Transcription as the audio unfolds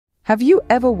Have you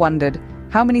ever wondered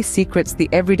how many secrets the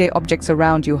everyday objects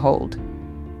around you hold?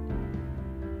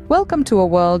 Welcome to a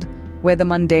world where the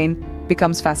mundane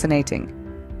becomes fascinating.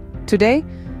 Today,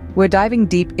 we're diving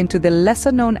deep into the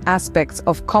lesser-known aspects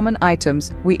of common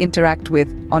items we interact with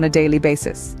on a daily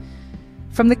basis.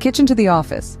 From the kitchen to the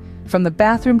office, from the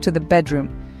bathroom to the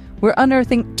bedroom, we're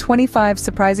unearthing 25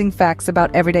 surprising facts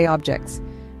about everyday objects.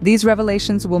 These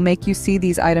revelations will make you see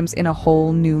these items in a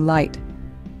whole new light.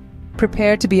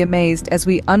 Prepare to be amazed as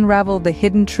we unravel the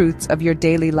hidden truths of your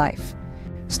daily life.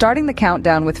 Starting the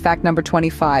countdown with fact number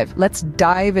 25, let's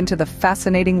dive into the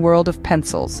fascinating world of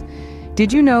pencils.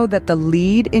 Did you know that the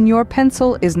lead in your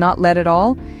pencil is not lead at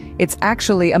all? It's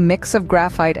actually a mix of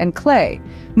graphite and clay.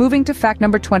 Moving to fact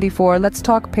number 24, let's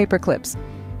talk paper clips.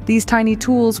 These tiny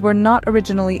tools were not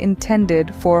originally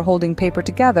intended for holding paper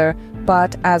together,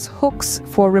 but as hooks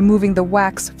for removing the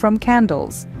wax from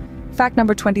candles. Fact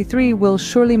number 23 will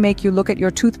surely make you look at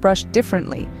your toothbrush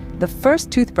differently. The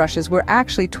first toothbrushes were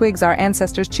actually twigs our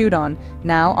ancestors chewed on.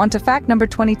 Now, on to fact number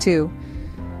 22.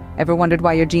 Ever wondered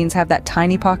why your jeans have that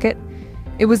tiny pocket?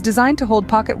 It was designed to hold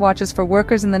pocket watches for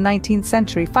workers in the 19th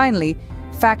century. Finally,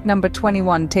 fact number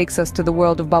 21 takes us to the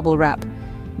world of bubble wrap.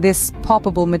 This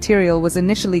poppable material was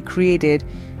initially created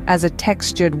as a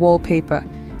textured wallpaper.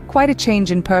 Quite a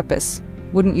change in purpose,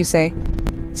 wouldn't you say?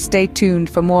 Stay tuned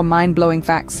for more mind-blowing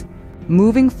facts.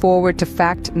 Moving forward to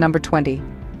fact number 20.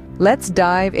 Let's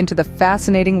dive into the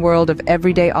fascinating world of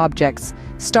everyday objects,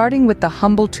 starting with the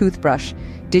humble toothbrush.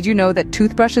 Did you know that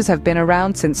toothbrushes have been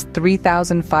around since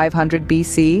 3500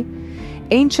 BC?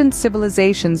 Ancient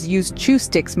civilizations used chew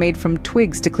sticks made from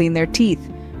twigs to clean their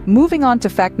teeth. Moving on to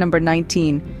fact number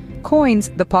 19. Coins,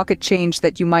 the pocket change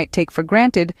that you might take for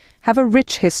granted, have a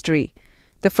rich history.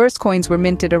 The first coins were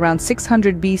minted around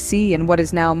 600 BC in what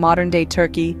is now modern-day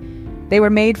Turkey. They were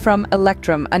made from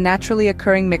electrum, a naturally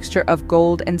occurring mixture of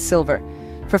gold and silver.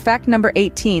 For fact number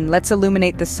 18, let's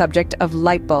illuminate the subject of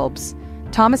light bulbs.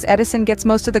 Thomas Edison gets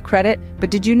most of the credit, but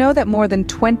did you know that more than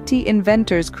 20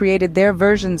 inventors created their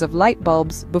versions of light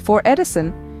bulbs before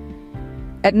Edison?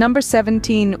 At number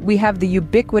 17, we have the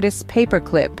ubiquitous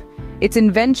paperclip. Its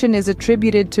invention is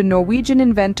attributed to Norwegian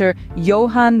inventor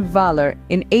Johan Valler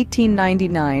in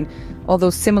 1899, although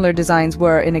similar designs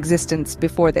were in existence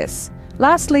before this.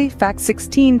 Lastly, fact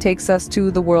 16 takes us to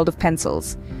the world of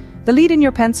pencils. The lead in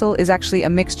your pencil is actually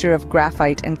a mixture of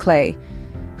graphite and clay.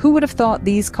 Who would have thought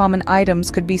these common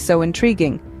items could be so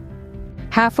intriguing?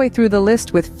 Halfway through the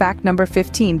list with fact number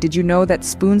 15, did you know that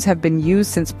spoons have been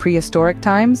used since prehistoric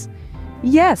times?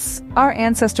 Yes, our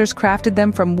ancestors crafted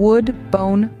them from wood,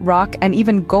 bone, rock, and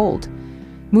even gold.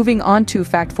 Moving on to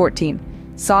fact 14.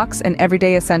 Socks, an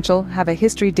everyday essential, have a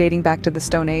history dating back to the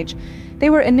Stone Age. They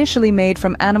were initially made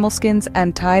from animal skins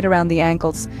and tied around the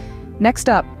ankles. Next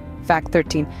up, fact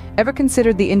 13. Ever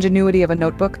considered the ingenuity of a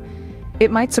notebook?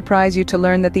 It might surprise you to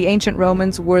learn that the ancient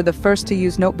Romans were the first to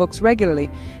use notebooks regularly.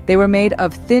 They were made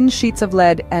of thin sheets of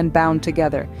lead and bound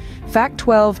together. Fact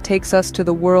 12 takes us to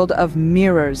the world of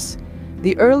mirrors.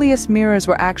 The earliest mirrors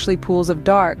were actually pools of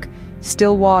dark,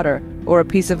 still water, or a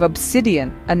piece of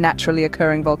obsidian, a naturally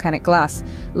occurring volcanic glass.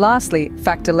 Lastly,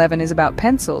 fact 11 is about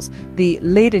pencils. The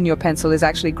lead in your pencil is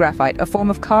actually graphite, a form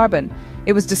of carbon.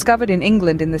 It was discovered in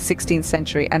England in the 16th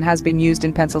century and has been used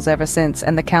in pencils ever since,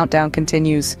 and the countdown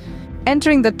continues.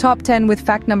 Entering the top 10 with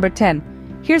fact number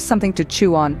 10. Here's something to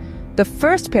chew on. The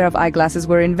first pair of eyeglasses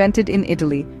were invented in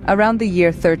Italy around the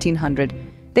year 1300.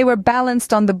 They were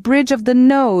balanced on the bridge of the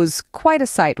nose. Quite a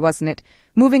sight, wasn't it?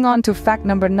 Moving on to fact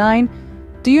number 9.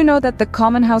 Do you know that the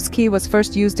common house key was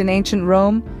first used in ancient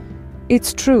Rome?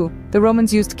 It's true. The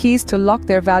Romans used keys to lock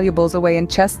their valuables away in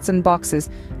chests and boxes,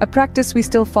 a practice we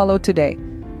still follow today.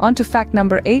 On to fact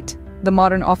number 8. The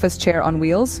modern office chair on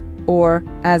wheels, or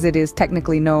as it is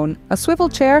technically known, a swivel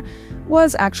chair,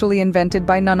 was actually invented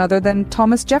by none other than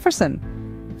Thomas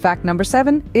Jefferson. Fact number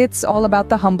 7. It's all about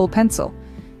the humble pencil.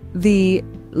 The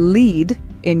lead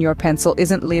in your pencil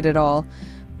isn't lead at all,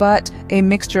 but a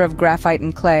mixture of graphite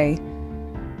and clay.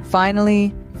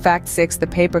 Finally, fact 6, the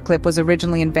paperclip was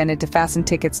originally invented to fasten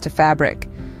tickets to fabric.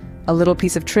 A little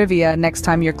piece of trivia next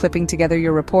time you're clipping together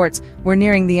your reports. We're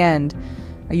nearing the end.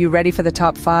 Are you ready for the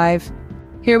top 5?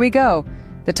 Here we go.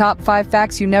 The top 5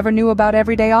 facts you never knew about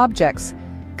everyday objects.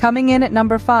 Coming in at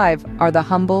number 5 are the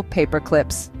humble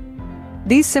paperclips.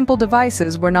 These simple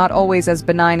devices were not always as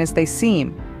benign as they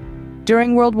seem.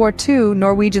 During World War II,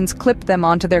 Norwegians clipped them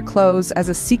onto their clothes as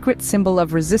a secret symbol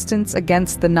of resistance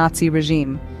against the Nazi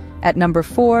regime. At number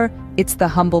 4, it's the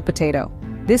humble potato.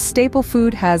 This staple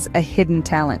food has a hidden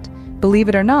talent. Believe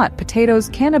it or not, potatoes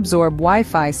can absorb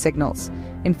Wi-Fi signals.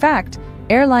 In fact,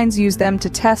 airlines use them to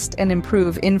test and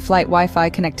improve in-flight Wi-Fi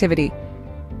connectivity.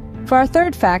 For our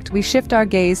third fact, we shift our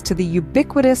gaze to the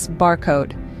ubiquitous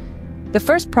barcode. The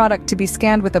first product to be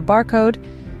scanned with a barcode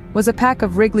was a pack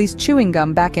of Wrigley's chewing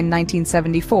gum back in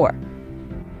 1974.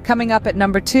 Coming up at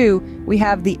number 2, we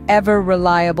have the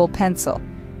ever-reliable pencil.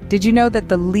 Did you know that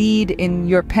the lead in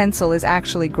your pencil is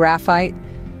actually graphite?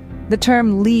 The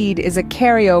term lead is a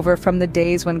carryover from the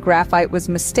days when graphite was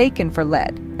mistaken for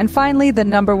lead. And finally, the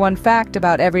number 1 fact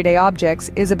about everyday objects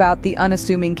is about the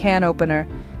unassuming can opener.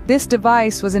 This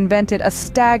device was invented a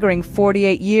staggering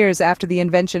 48 years after the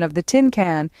invention of the tin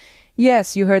can.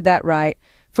 Yes, you heard that right.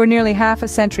 For nearly half a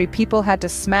century, people had to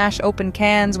smash open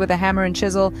cans with a hammer and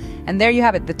chisel, and there you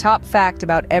have it, the top fact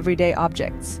about everyday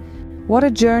objects. What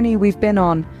a journey we've been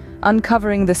on,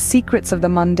 uncovering the secrets of the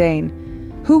mundane.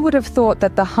 Who would have thought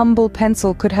that the humble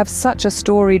pencil could have such a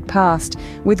storied past,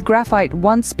 with graphite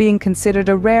once being considered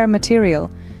a rare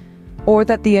material? Or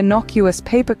that the innocuous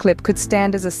paperclip could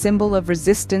stand as a symbol of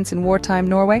resistance in wartime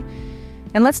Norway?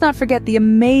 And let's not forget the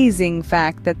amazing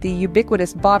fact that the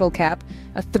ubiquitous bottle cap,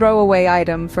 a throwaway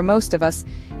item for most of us,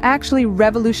 actually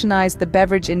revolutionized the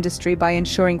beverage industry by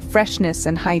ensuring freshness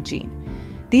and hygiene.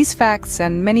 These facts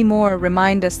and many more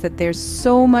remind us that there's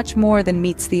so much more than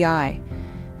meets the eye.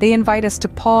 They invite us to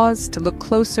pause, to look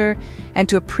closer, and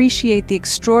to appreciate the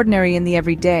extraordinary in the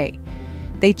everyday.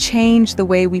 They change the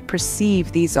way we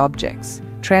perceive these objects,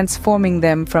 transforming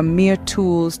them from mere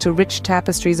tools to rich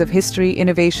tapestries of history,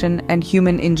 innovation, and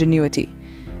human ingenuity.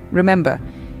 Remember,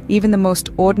 even the most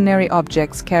ordinary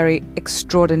objects carry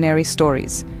extraordinary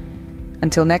stories.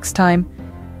 Until next time,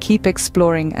 keep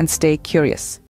exploring and stay curious.